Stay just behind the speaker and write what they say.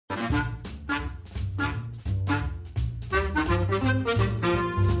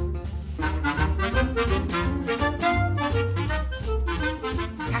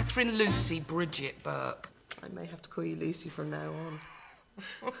Catherine Lucy Bridget Burke. I may have to call you Lucy from now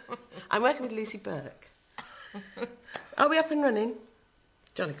on. I'm working with Lucy Burke. Are we up and running?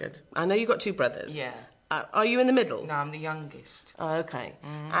 Jolly good. I know you've got two brothers. Yeah. Are you in the middle? No, I'm the youngest. Oh, OK.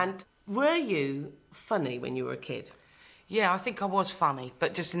 And were you funny when you were a kid? Yeah, I think I was funny,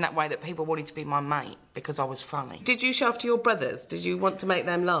 but just in that way that people wanted to be my mate because I was funny. Did you show off to your brothers? Did you want to make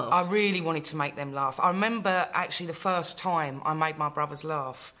them laugh? I really wanted to make them laugh. I remember, actually, the first time I made my brothers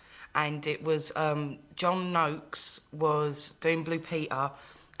laugh, and it was John Noakes was doing Blue Peter,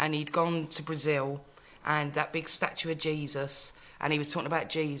 and he'd gone to Brazil, and that big statue of Jesus, and he was talking about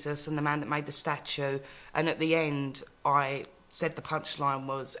Jesus and the man that made the statue, and at the end, I said the punchline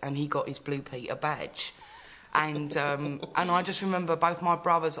was, and he got his Blue Peter badge. And I just remember both my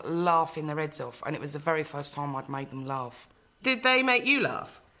brothers laughing their heads off, and it was the very first time I'd made them laugh. Did they make you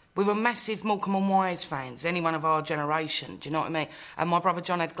laugh? We were massive Morecambe and Wise fans, anyone of our generation, do you know what I mean? And my brother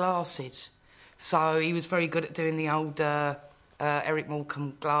John had glasses, so he was very good at doing the old Eric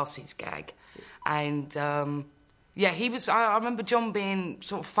Morecambe glasses gag. And, yeah, he was... I remember John being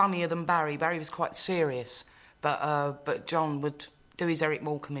sort of funnier than Barry. Barry was quite serious, but John would do his Eric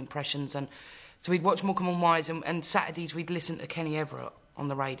Morecambe impressions, and... So we'd watch Morecambe and Wise, and Saturdays we'd listen to Kenny Everett on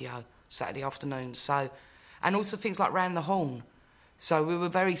the radio, Saturday afternoons. So, and also things like Round the Horn. So we were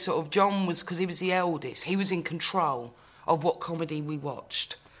very sort of... John was, because he was the eldest, he was in control of what comedy we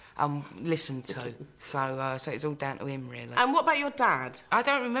watched and listened to. So it's all down to him, really. And what about your dad? I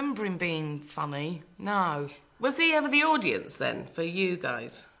don't remember him being funny, no. Was he ever the audience, then, for you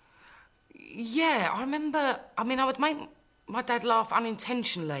guys? Yeah, I remember... I mean, I would make my dad laugh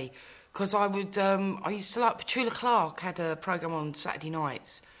unintentionally, because I would, I used to like, Petula Clark had a programme on Saturday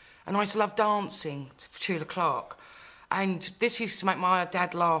nights, and I used to love dancing to Petula Clark. And this used to make my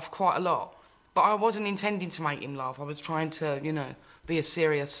dad laugh quite a lot. But I wasn't intending to make him laugh. I was trying to, you know, be a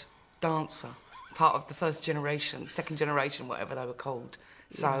serious dancer, part of the first generation, second generation, whatever they were called.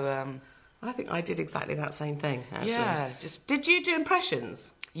 So, I think I did exactly that same thing, actually. Yeah, Did you do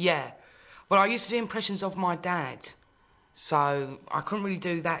impressions? Yeah. Well, I used to do impressions of my dad. So I couldn't really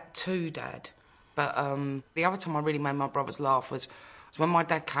do that to Dad. But the other time I really made my brothers laugh was when my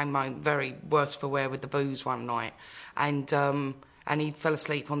dad came home very worse for wear with the booze one night, and he fell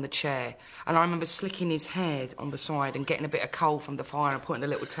asleep on the chair. And I remember slicking his hair on the side and getting a bit of coal from the fire and putting a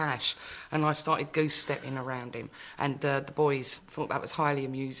little tash, and I started goose-stepping around him. And the boys thought that was highly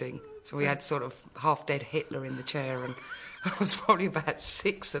amusing. So we had sort of half-dead Hitler in the chair, and I was probably about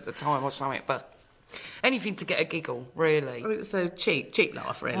 6 at the time or something, but... Anything to get a giggle, really. So cheap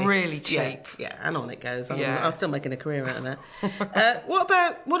laugh, really. Really cheap. Yeah, and on it goes. Yeah. I'm still making a career out of that.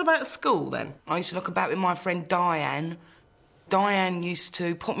 What about school, then? I used to look about with my friend Diane. Diane used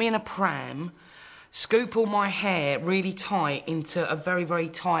to put me in a pram, scoop all my hair really tight into a very, very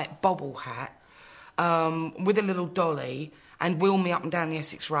tight bobble hat, with a little dolly, and wheel me up and down the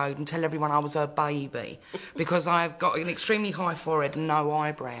Essex Road and tell everyone I was her baby, because I've got an extremely high forehead and no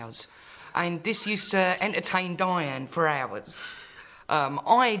eyebrows. And this used to entertain Diane for hours.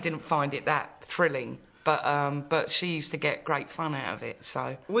 I didn't find it that thrilling, but she used to get great fun out of it,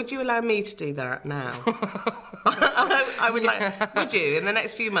 so... Would you allow me to do that now? I would like... Would you, in the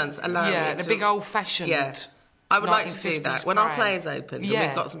next few months, allow me to... Yeah, the big old-fashioned... Yeah. I would like to do that. When our players open, and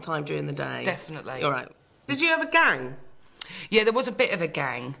we've got some time during the day. Definitely. All right. Did you have a gang? Yeah, there was a bit of a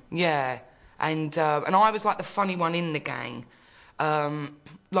gang, yeah. And I was like the funny one in the gang.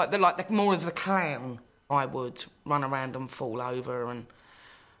 Like the more of the clown. I would run around and fall over and,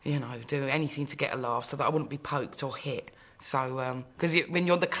 you know, do anything to get a laugh so that I wouldn't be poked or hit. So, because when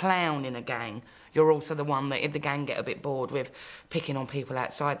you're the clown in a gang, you're also the one that if the gang get a bit bored with picking on people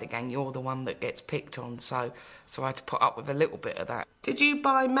outside the gang, you're the one that gets picked on. So I had to put up with a little bit of that. Did you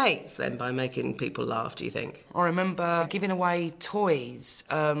buy mates then by making people laugh, do you think? I remember giving away toys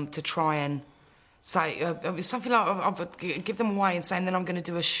to try and say, it was something like I would give them away and saying then I'm going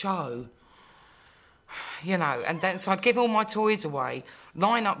to do a show. You know, and then so I'd give all my toys away,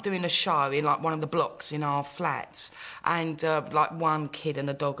 line up doing a show in like one of the blocks in our flats, and like one kid and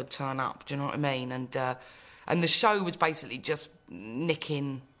a dog would turn up. Do you know what I mean? And the show was basically just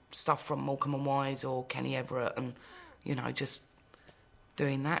nicking stuff from Morecambe and Wise or Kenny Everett, and you know, just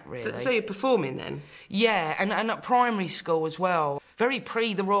doing that really. So you're performing then? Yeah, and at primary school as well. Very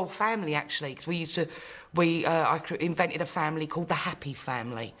pre the royal family actually, because I invented a family called the Happy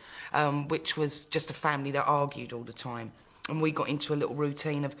Family, which was just a family that argued all the time. And we got into a little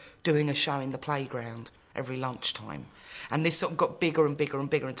routine of doing a show in the playground every lunchtime. And this sort of got bigger and bigger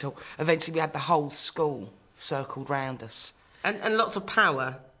and bigger until eventually we had the whole school circled round us. And lots of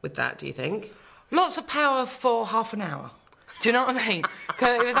power with that, do you think? Lots of power for half an hour. Do you know what I mean?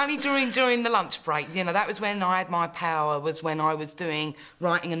 'Cause it was only during the lunch break, you know, that was when I had my power, was when I was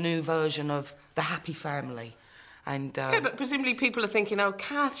writing a new version of The Happy Family. And, yeah, but presumably people are thinking, oh,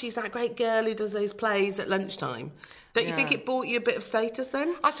 Kath, she's that great girl who does those plays at lunchtime. Don't you think it brought you a bit of status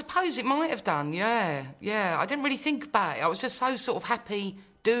then? I suppose it might have done, yeah. I didn't really think about it. I was just so sort of happy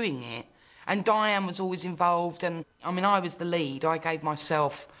doing it. And Diane was always involved, and, I mean, I was the lead. I gave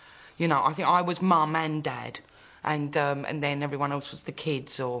myself, you know, I think I was mum and dad, and then everyone else was the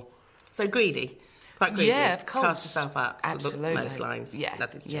kids, or... So greedy? Quite greedy? Yeah, of course. Cast yourself up. Absolutely. Most lines. Yeah.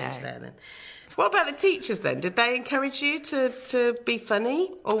 Nothing's changed there then. What about the teachers then? Did they encourage you to be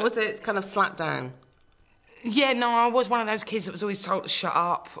funny, or was it kind of slapped down? Yeah, no, I was one of those kids that was always told to shut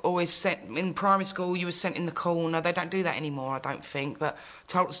up, always sent... In primary school, you were sent in the corner. They don't do that anymore, I don't think, but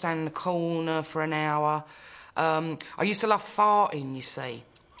told to stand in the corner for an hour. I used to love farting, you see.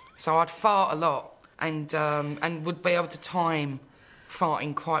 So I'd fart a lot and would be able to time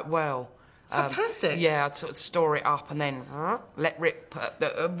farting quite well. Fantastic. Yeah, I'd sort of store it up and then let rip at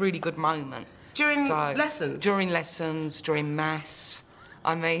a really good moment. During lessons? During lessons, during maths.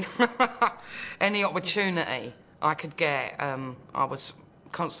 I mean, any opportunity I could get, I was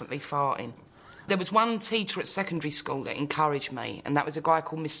constantly farting. There was one teacher at secondary school that encouraged me, and that was a guy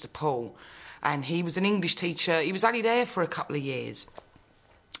called Mr. Paul. And he was an English teacher. He was only there for a couple of years.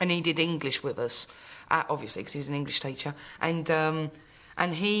 And he did English with us, obviously, because he was an English teacher.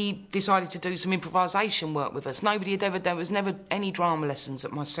 And he decided to do some improvisation work with us. There was never any drama lessons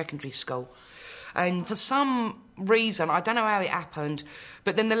at my secondary school. And for some reason, I don't know how it happened,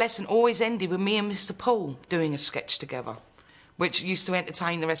 but then the lesson always ended with me and Mr. Paul doing a sketch together, which used to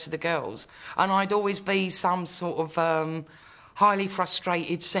entertain the rest of the girls. And I'd always be some sort of highly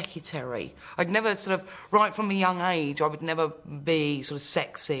frustrated secretary. I'd never right from a young age, I would never be sort of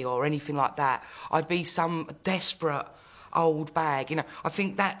sexy or anything like that. I'd be some desperate old bag, you know. I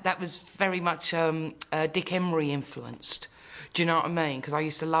think that was very much Dick Emery influenced. Do you know what I mean? Because I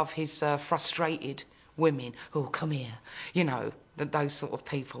used to love his frustrated women. Oh, come here. You know, those sort of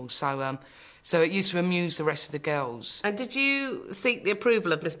people. So it used to amuse the rest of the girls. And did you seek the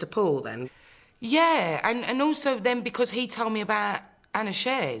approval of Mr. Paul then? Yeah, and also then because he told me about Anna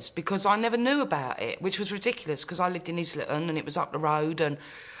Shares, because I never knew about it, which was ridiculous because I lived in Islington and it was up the road. And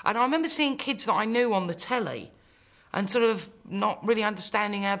I remember seeing kids that I knew on the telly and sort of not really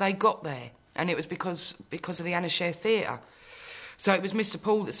understanding how they got there. And it was because of the Anna Share Theatre. So it was Mr.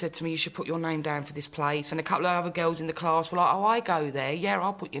 Paul that said to me, you should put your name down for this place. And a couple of other girls in the class were like, oh, I go there. Yeah,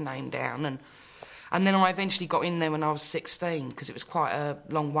 I'll put your name down. And then I eventually got in there when I was 16, because it was quite a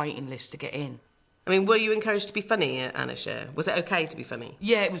long waiting list to get in. I mean, were you encouraged to be funny at Anna Share? Was it OK to be funny?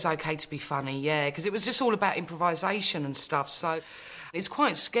 Yeah, it was OK to be funny, yeah, because it was just all about improvisation and stuff. So it's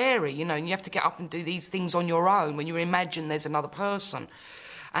quite scary, you know, and you have to get up and do these things on your own when you imagine there's another person.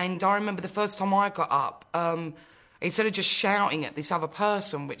 And I remember the first time I got up, instead of just shouting at this other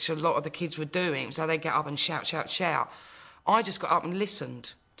person, which a lot of the kids were doing, so they get up and shout, shout, shout, I just got up and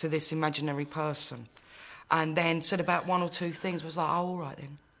listened to this imaginary person and then said about one or two things, was like, oh, all right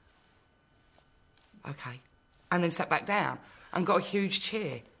then. OK. And then sat back down and got a huge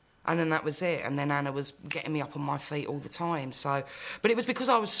cheer. And then that was it. And then Anna was getting me up on my feet all the time. So, but it was because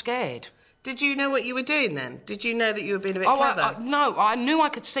I was scared. Did you know what you were doing then? Did you know that you were being a bit clever? No, I knew I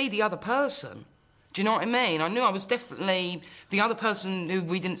could see the other person. Do you know what I mean? I knew I was definitely the other person who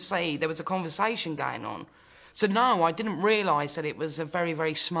we didn't see. There was a conversation going on. So, no, I didn't realise that it was a very,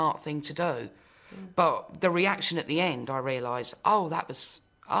 very smart thing to do. Mm. But the reaction at the end, I realised, oh,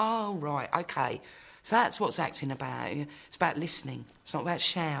 right, OK. So that's what's acting about. It's about listening. It's not about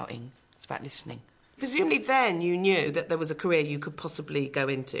shouting. It's about listening. Presumably then you knew that there was a career you could possibly go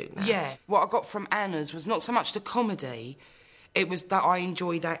into. Now. Yeah. What I got from Anna's was not so much the comedy, it was that I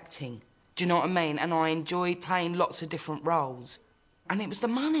enjoyed acting. Do you know what I mean? And I enjoyed playing lots of different roles. And it was the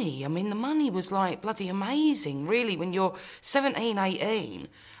money. I mean, the money was, like, bloody amazing, really, when you're 17, 18,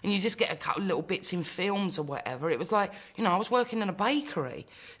 and you just get a couple of little bits in films or whatever. It was like, you know, I was working in a bakery.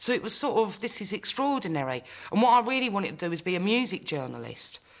 So it was sort of, this is extraordinary. And what I really wanted to do was be a music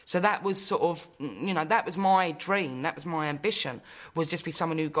journalist. So that was sort of, you know, that was my dream, that was my ambition, was just be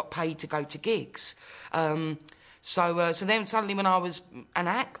someone who got paid to go to gigs. So then suddenly when I was an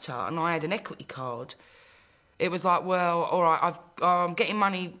actor and I had an equity card, it was like, well, all right, I'm getting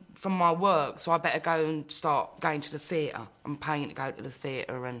money from my work, so I better go and start going to the theatre. I'm paying to go to the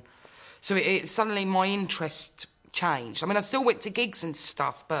theatre. And so it suddenly my interest changed. I mean, I still went to gigs and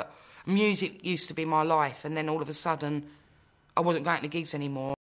stuff, but music used to be my life. And then all of a sudden, I wasn't going to gigs anymore.